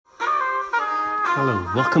Hello,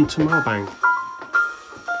 welcome to Marlbank.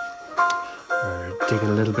 We're digging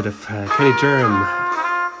a little bit of Kenny Durham,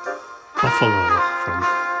 Buffalo from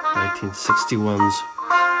 1961's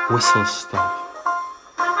Whistle Stop.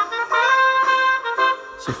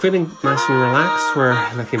 So feeling nice and relaxed, we're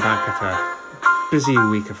looking back at a busy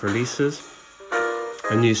week of releases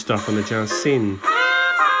and new stuff on the jazz scene.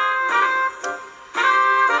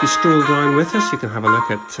 If you scroll down with us, you can have a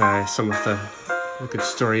look at some of the good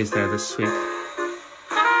stories there this week.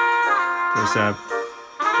 There's an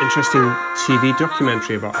interesting TV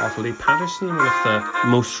documentary about Ottilie Patterson, one of the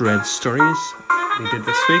most read stories we did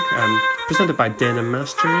this week, presented by Dana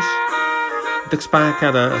Masters. It looks back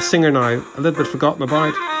at a singer now a little bit forgotten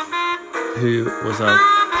about, who was a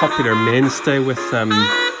popular mainstay with the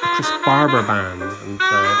Chris Barber band, and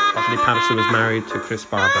Ottilie Patterson was married to Chris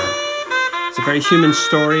Barber. It's a very human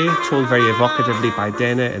story, told very evocatively by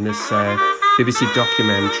Dana in this BBC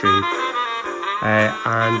documentary.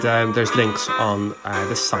 And there's links on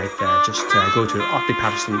the site there. Just go to Ottilie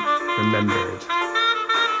Patterson Remembered.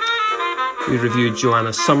 We reviewed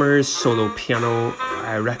Joanna Summers' solo piano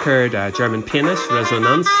record, German pianist,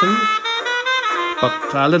 Resonanzen. But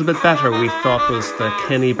a little bit better, we thought, was the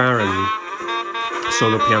Kenny Barron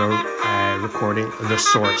solo piano recording, The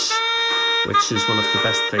Source, which is one of the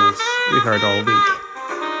best things we heard all week.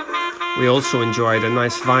 We also enjoyed a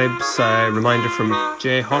nice vibes reminder from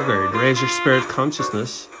Jay Hoggard, Raise Your Spirit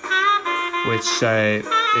Consciousness, which it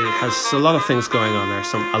has a lot of things going on there.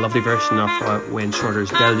 A lovely version of Wayne Shorter's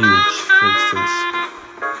Deluge, for instance.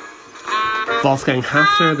 Wolfgang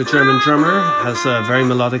Hafner, the German drummer, has a very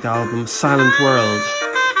melodic album, Silent World,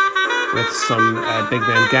 with some big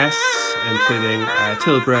name guests, including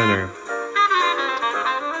Till Brunner.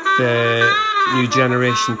 The new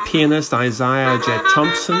generation pianist, Isaiah J.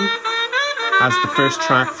 Thompson, as the first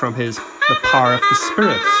track from his The Power of the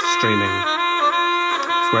Spirit streaming.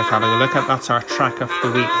 It's worth having a look at. That's our track of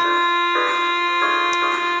the week.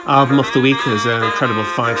 Album of the week is an incredible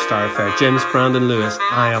 5-star affair. James Brandon Lewis,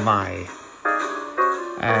 Eye of Eye.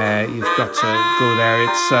 You've got to go there.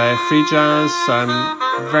 It's free jazz,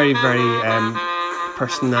 very, very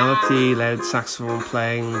personality-led saxophone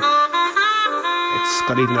playing. It's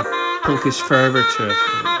got even a punkish fervour to it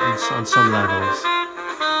on some levels.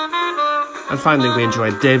 And finally, we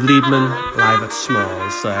enjoyed Dave Liebman live at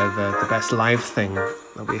Smalls, the best live thing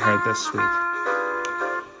that we heard this week.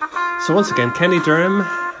 So once again, Kenny Durham,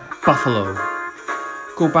 Buffalo.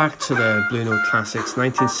 Go back to the Blue Note Classics,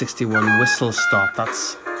 1961 Whistle Stop.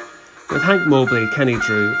 That's with Hank Mobley, Kenny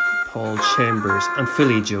Drew, Paul Chambers and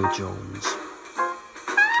Philly Joe Jones.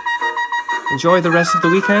 Enjoy the rest of the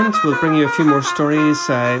weekend. We'll bring you a few more stories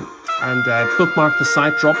and bookmark the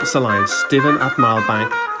site. Drop us a line,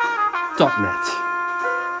 Stephen@marlbank.net.